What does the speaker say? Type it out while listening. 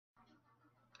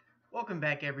Welcome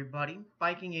back, everybody.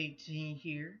 Viking18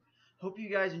 here. Hope you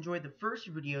guys enjoyed the first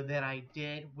video that I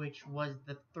did, which was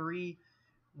the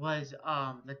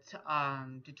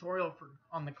tutorial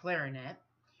on the clarinet.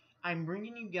 I'm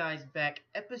bringing you guys back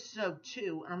episode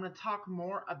 2, and I'm going to talk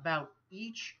more about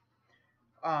each.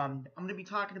 I'm going to be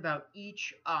talking about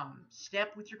each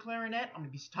step with your clarinet. I'm going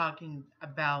to be talking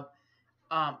about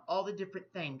all the different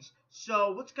things.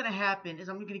 So what's going to happen is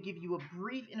I'm going to give you a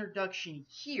brief introduction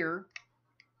here,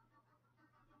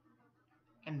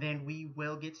 and then we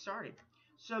will get started.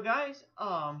 So guys,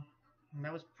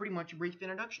 that was pretty much a brief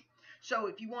introduction. So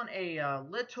if you want a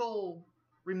little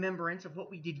remembrance of what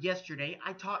we did yesterday,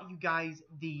 I told you guys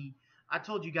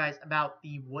about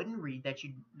the wooden reed that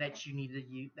you need to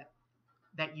use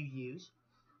that you use.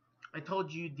 I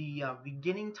told you the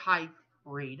beginning type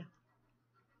reed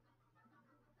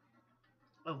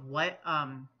of what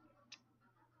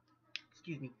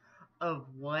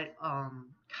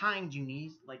kind you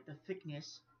need, like the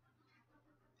thickness.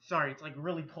 Sorry, it's like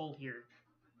really cold here,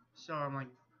 so I'm like,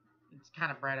 it's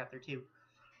kind of bright out there too,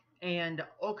 and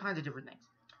all kinds of different things.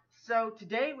 So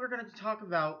today we're going to talk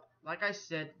about, like I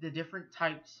said, the different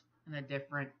types and the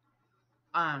different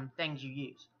things you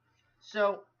use.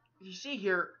 So if you see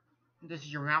here, this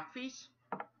is your mouthpiece,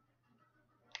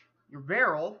 your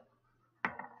barrel,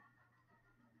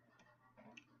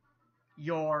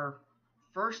 your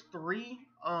first three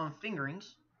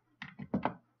fingerings,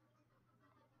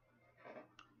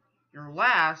 your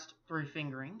last three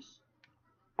fingerings,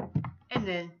 and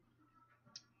then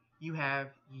you have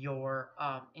your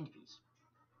end piece.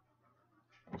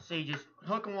 So you just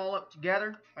hook them all up together,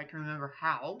 if I can remember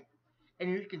how, and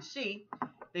you can see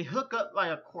they hook up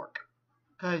like a cork,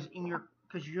 because you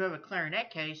have a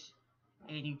clarinet case,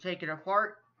 and you take it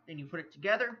apart, then you put it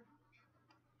together,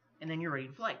 and then you're ready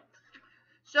to play.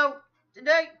 So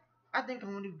today I think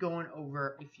I'm going to be going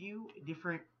over a few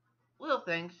different little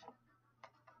things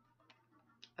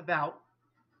about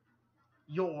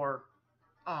your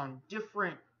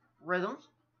different rhythms,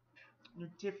 your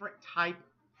different type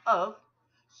of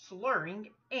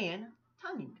slurring and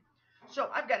tonguing.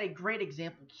 So I've got a great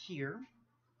example here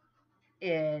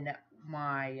in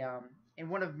my in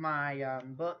one of my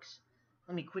books.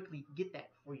 Let me quickly get that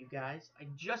for you guys. I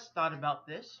just thought about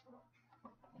this.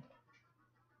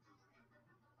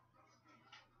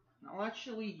 I'll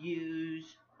actually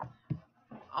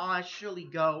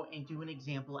go and do an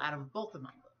example out of both of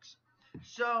my books.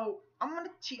 So I'm going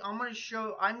to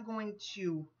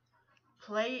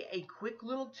play a quick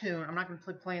little tune. I'm not going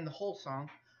to playing the whole song. I'm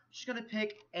just going to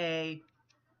pick a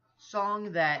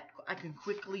song that I can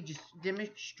quickly just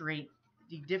demonstrate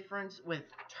the difference with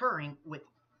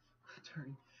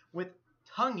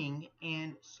tonguing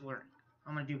and slurring.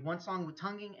 I'm going to do one song with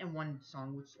tonguing and one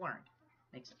song with slurring.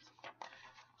 Makes sense.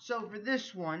 So for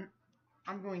this one,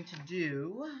 I'm going to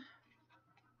do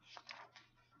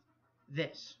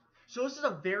this. So this is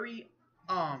a very,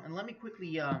 and let me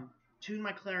quickly tune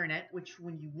my clarinet, which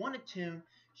when you want to tune,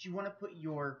 you want to put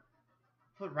your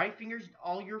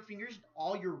all your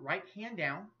right hand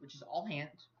down, which is all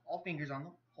fingers on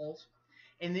the holes,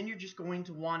 and then you're just going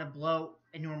to want to blow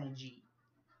a normal G.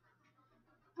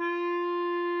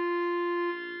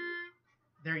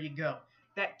 There you go.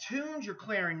 That tunes your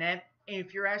clarinet. And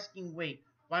if you're asking, wait,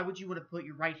 why would you want to put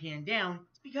your right hand down?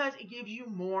 It's because it gives you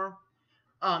more,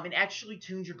 it actually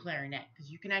tunes your clarinet, because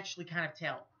you can actually kind of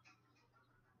tell.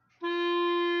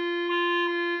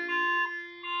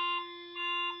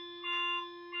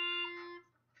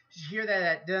 You hear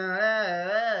that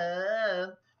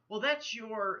well, that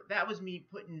was me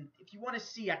putting, if you want to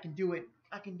see, I can do it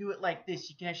like this.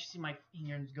 You can actually see my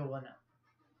fingers going up.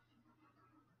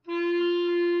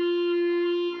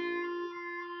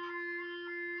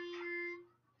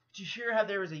 You hear how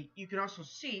you can also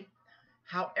see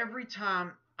how every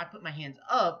time I put my hands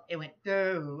up, it went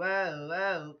do,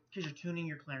 because you're tuning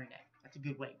your clarinet. That's a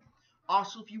good way.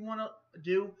 Also, if you want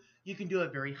to you can do a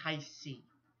very high C.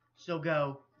 So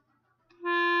go.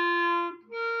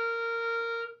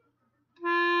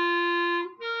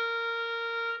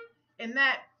 And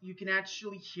that you can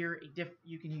actually hear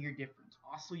you can hear your difference.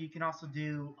 Also, you can also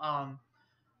do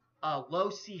low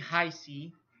C, high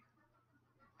C.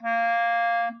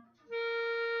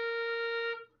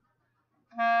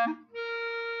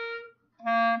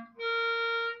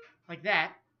 Like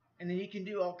that, and then you can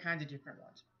do all kinds of different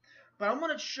ones. But I'm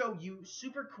going to show you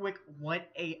super quick what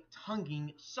a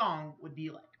tonguing song would be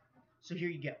like. So here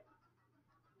you go.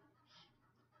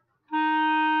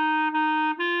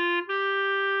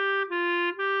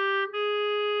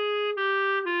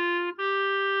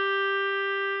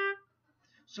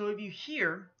 So if you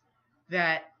hear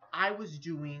that I was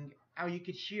how you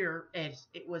could hear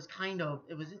it was kind of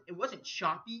it wasn't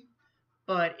choppy,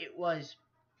 but it was.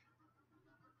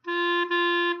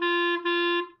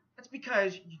 That's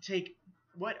because you take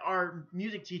what our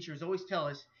music teachers always tell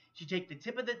us. You take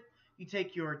you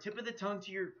take your tip of the tongue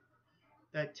to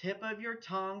the tip of your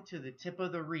tongue to the tip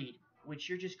of the reed, which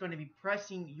you're just going to be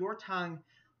pressing your tongue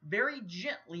very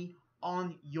gently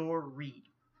on your reed.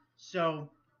 So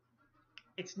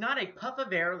it's not a puff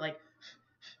of air like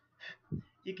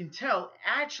you can tell.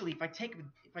 Actually, if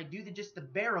I do just the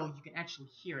barrel, you can actually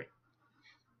hear it.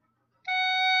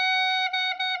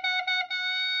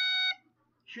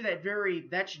 Hear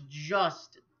that's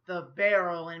just the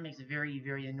barrel, and it makes a very,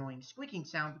 very annoying squeaking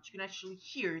sound, but you can actually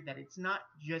hear that it's not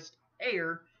just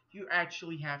air. You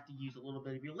actually have to use a little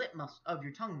bit of your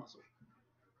your tongue muscle.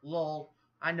 Lol.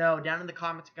 I know, down in the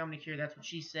comments I'm gonna hear that's what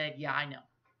she said. Yeah, I know.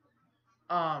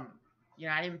 I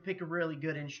didn't pick a really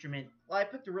good instrument. Well, I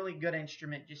picked a really good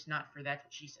instrument, just not for that's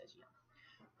what she says, yeah.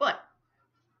 But,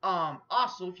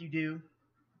 also if you do,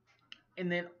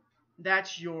 and then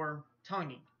that's your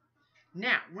tonguing.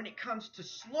 Now, when it comes to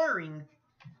slurring,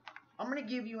 I'm going to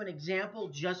give you an example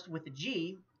just with a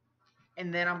G,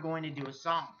 and then I'm going to do a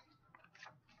song.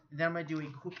 Then I'm going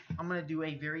to do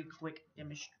a very quick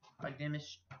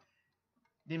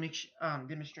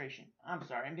demonstration. I'm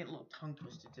sorry, I'm getting a little tongue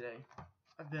twisted today.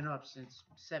 I've been up since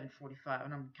 7:45,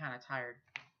 and I'm kind of tired.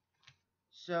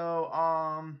 So,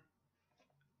 I'm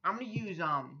going to use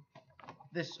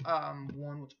this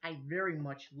one which I very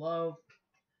much love.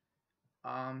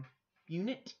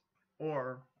 Unit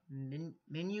or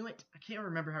minuet. I can't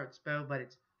remember how it's spelled,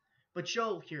 but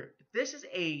you'll hear it. This is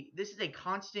a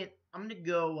constant. I'm gonna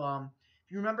go.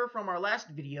 If you remember from our last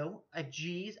video, a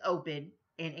G is open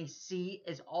and a C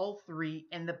is all three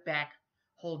in the back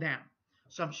hold down.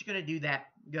 So I'm just gonna do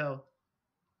that. Go.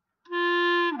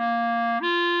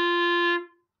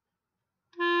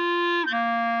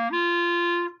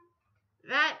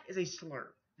 That is a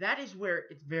slur. That is where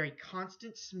it's very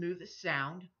constant, smooth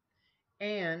sound,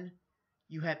 and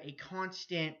you have a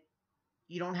constant.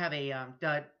 You don't have a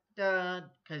dud dud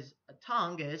because a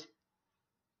tongue is.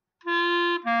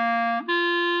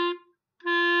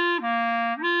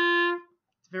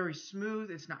 It's very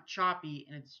smooth. It's not choppy,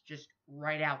 and it's just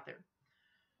right out there.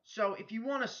 So if you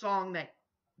want a song that,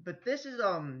 but this is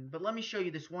but let me show you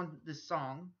this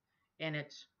song, and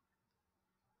it's.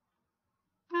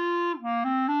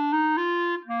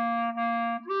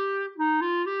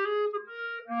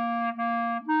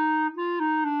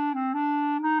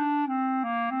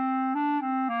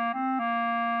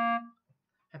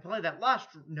 I played that last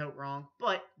note wrong,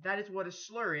 but that is what a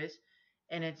slur is,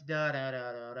 and it's da da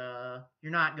da da da.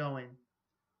 You're not going.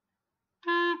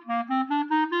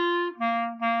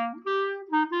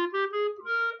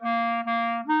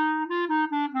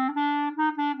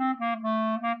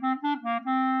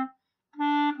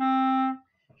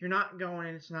 You're not going,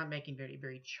 and it's not making very,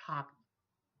 very choppy.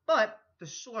 But the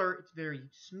slur, it's very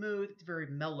smooth, it's very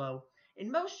mellow.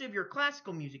 In most of your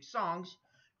classical music songs,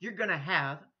 you're going to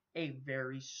have a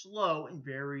very slow and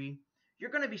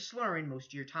you're going to be slurring most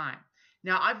of your time.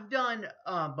 Now, I've done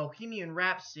Bohemian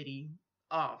Rhapsody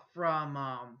from,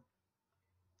 I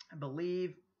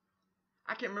believe,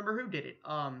 I can't remember who did it.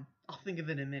 I'll think of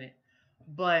it in a minute.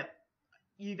 But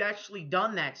you've actually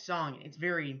done that song. It's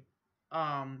very,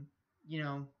 the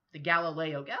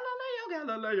Galileo.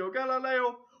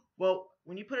 Well,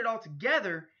 when you put it all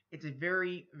together, it's a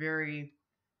very, very.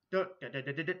 So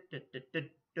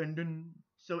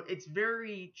it's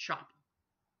very choppy,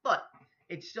 but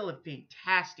it's still a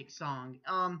fantastic song.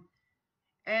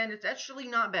 And it's actually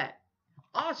not bad.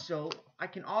 Also, I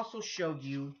can also show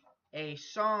you a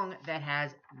song that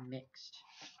has mixed.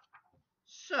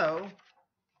 So,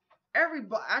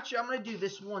 actually, I'm going to do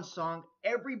this one song.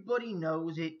 Everybody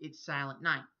knows it. It's Silent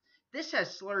Night. This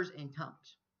has slurs and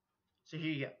tongues. So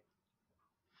here you go.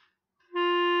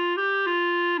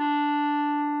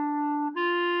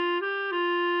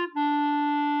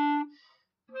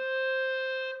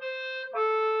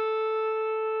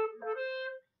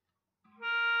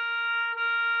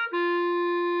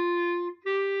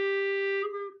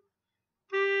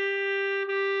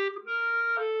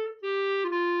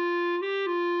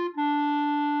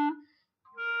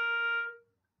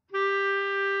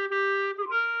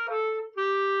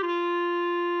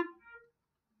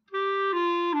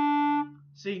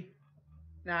 See,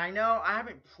 now I know I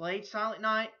haven't played Silent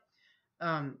Night.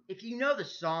 If you know the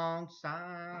song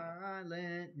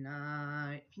Silent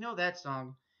Night, if you know that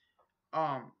song,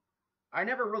 I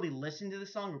never really listened to the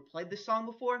song or played this song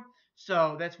before,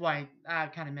 so that's why I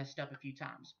kind of messed up a few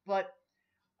times. But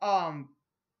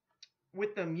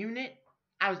with the unit,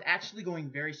 I was actually going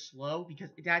very slow because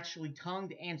it's actually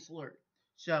tongued and slurred.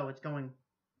 So it's going.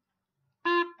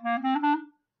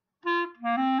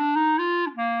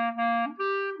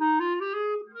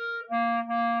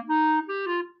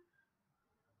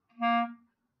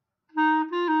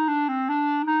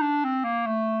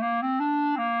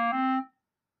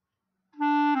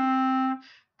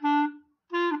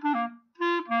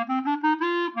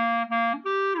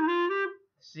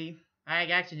 See, I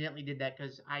accidentally did that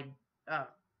because I uh,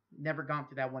 never gone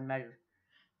through that one measure.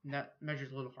 And that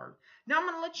measure's a little hard. Now I'm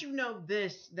gonna let you know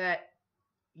this, that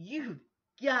you've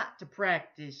got to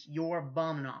practice your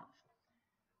bumming off,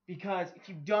 because if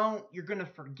you don't, you're gonna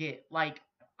forget. Like,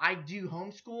 I do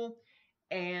homeschool,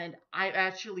 and I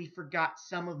actually forgot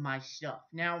some of my stuff.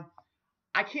 Now,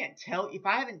 I can't tell if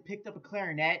I haven't picked up a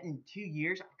clarinet in 2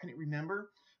 years. I couldn't remember,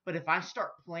 but if I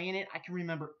start playing it, I can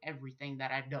remember everything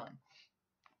that I've done.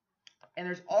 And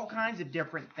there's all kinds of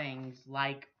different things,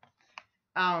 like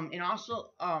and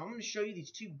also I'm going to show you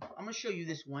these two. I'm going to show you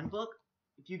this one book.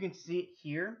 If you can see it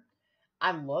here,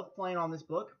 I love playing on this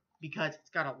book because it's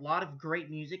got a lot of great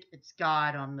music. It's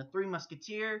got the Three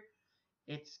Musketeer.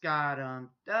 It's got da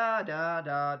da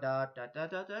da da da da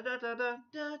da da da da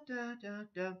da da da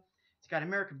da. It's got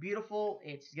America Beautiful.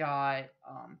 It's got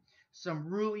some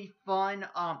really fun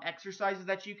exercises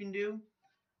that you can do.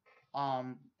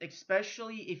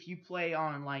 Especially if you play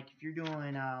on, like, if you're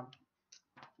doing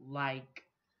like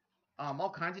all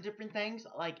kinds of different things.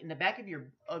 Like in the back of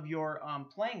your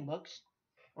playing books,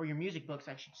 or your music books,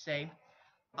 I should say.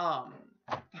 Let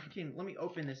me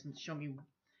open this and show me.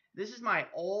 This is my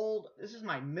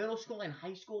middle school and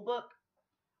high school book.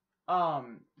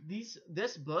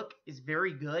 This book is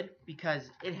very good because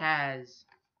it has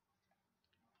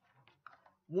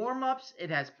warm-ups, it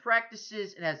has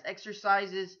practices, it has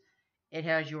exercises, it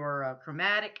has your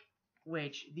chromatic,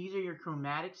 which these are your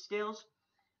chromatic scales,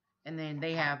 and then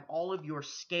they have all of your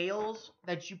scales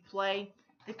that you play.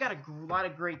 They've got a lot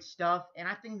of great stuff, and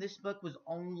I think this book was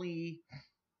only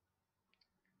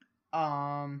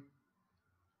I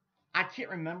can't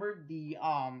remember the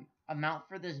amount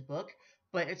for this book,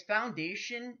 but it's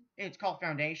foundation. It's called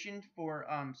Foundation for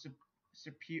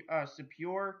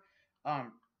secure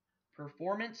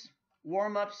performance,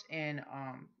 warm-ups, and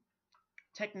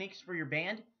techniques for your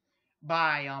band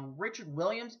by Richard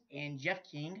Williams and Jeff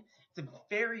King. It's a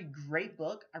very great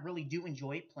book. I really do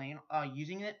enjoy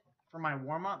using it for my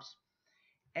warm-ups.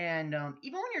 And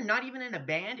even when you're not even in a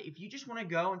band, if you just want to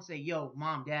go and say, yo,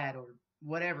 mom, dad, or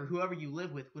whatever, whoever you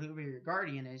live with, whoever your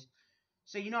guardian is,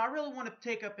 say, I really want to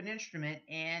take up an instrument,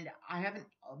 and I haven't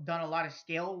done a lot of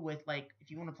scale with, like,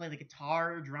 if you want to play the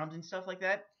guitar or drums and stuff like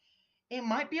that. It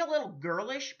might be a little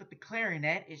girlish, but the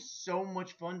clarinet is so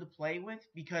much fun to play with,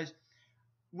 because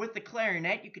with the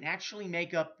clarinet, you can actually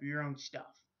make up your own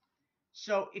stuff.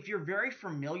 So if you're very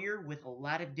familiar with a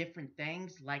lot of different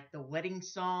things, like the wedding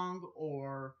song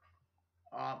or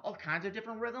all kinds of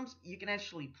different rhythms, you can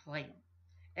actually play them.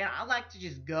 And I like to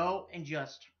just go and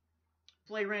just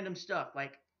play random stuff,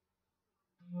 like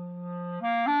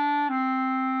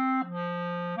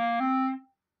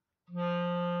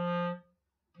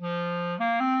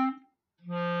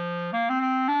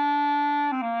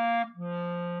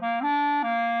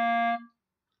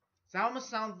it almost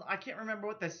sounds. I can't remember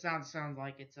what this sounds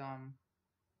like. It's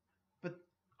but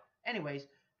anyways,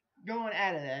 going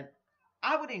out of that,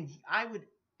 I would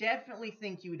definitely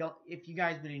think you would, if you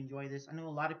guys would enjoy this. I know a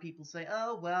lot of people say,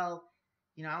 oh well,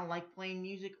 I don't like playing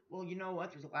music. Well, you know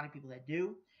what? There's a lot of people that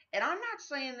do, and I'm not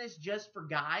saying this just for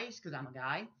guys because I'm a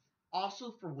guy.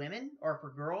 Also for women or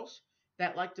for girls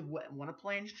that like to want to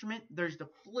play an instrument. There's the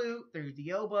flute. There's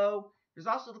the oboe. There's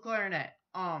also the clarinet.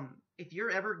 If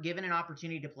you're ever given an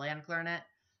opportunity to play on a clarinet,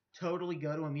 totally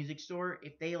go to a music store.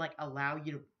 If they allow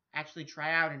you to actually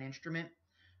try out an instrument,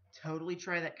 totally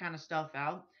try that kind of stuff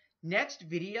out. Next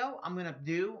video I'm gonna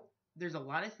do. There's a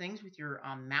lot of things with your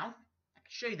mouth. I can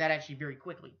show you that actually very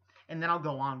quickly, and then I'll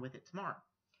go on with it tomorrow.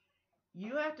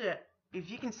 You have to, if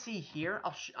you can see here,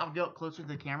 I'll go up closer to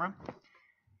the camera.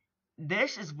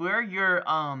 This is where your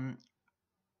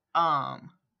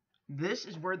this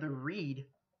is where the reed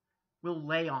will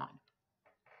lay on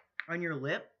your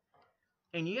lip,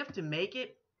 and you have to make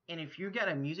it. And if you got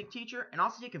a music teacher, and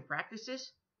also you can practice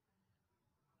this,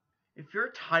 if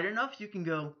you're tight enough, you can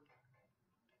go.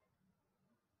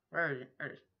 Where is it? There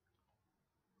it is.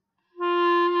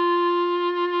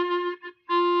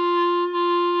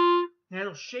 And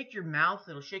it'll shake your mouth,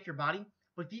 it'll shake your body.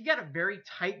 But if you got a very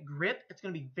tight grip, it's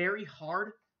going to be very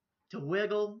hard to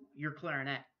wiggle your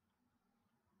clarinet.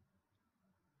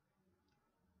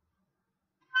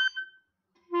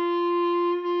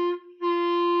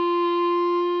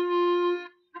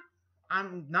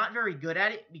 I'm not very good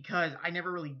at it because I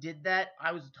never really did that.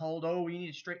 I was told, oh, you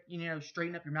need to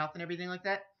straighten up your mouth and everything like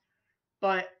that.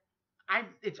 But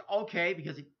it's okay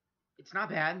because it's not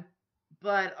bad.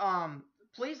 But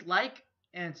please like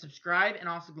and subscribe, and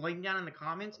also link down in the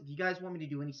comments if you guys want me to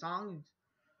do any songs.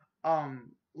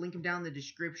 Link them down in the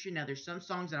description. Now there's some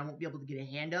songs that I won't be able to get a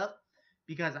hand of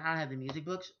because I don't have the music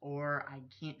books or I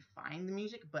can't find the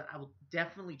music, but I will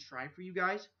definitely try for you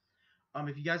guys.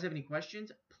 If you guys have any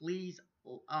questions, please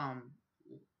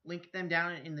link them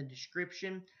down in the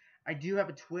description. I do have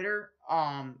a Twitter.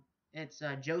 It's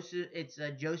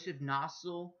Joseph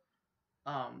Nossel.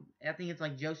 I think it's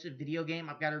like Joseph Video Game.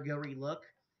 I've got to go relook.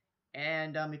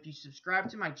 And if you subscribe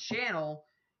to my channel,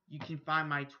 you can find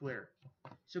my Twitter.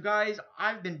 So guys,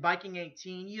 I've been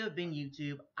Biking18. You have been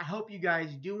YouTube. I hope you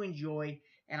guys do enjoy,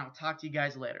 and I'll talk to you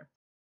guys later.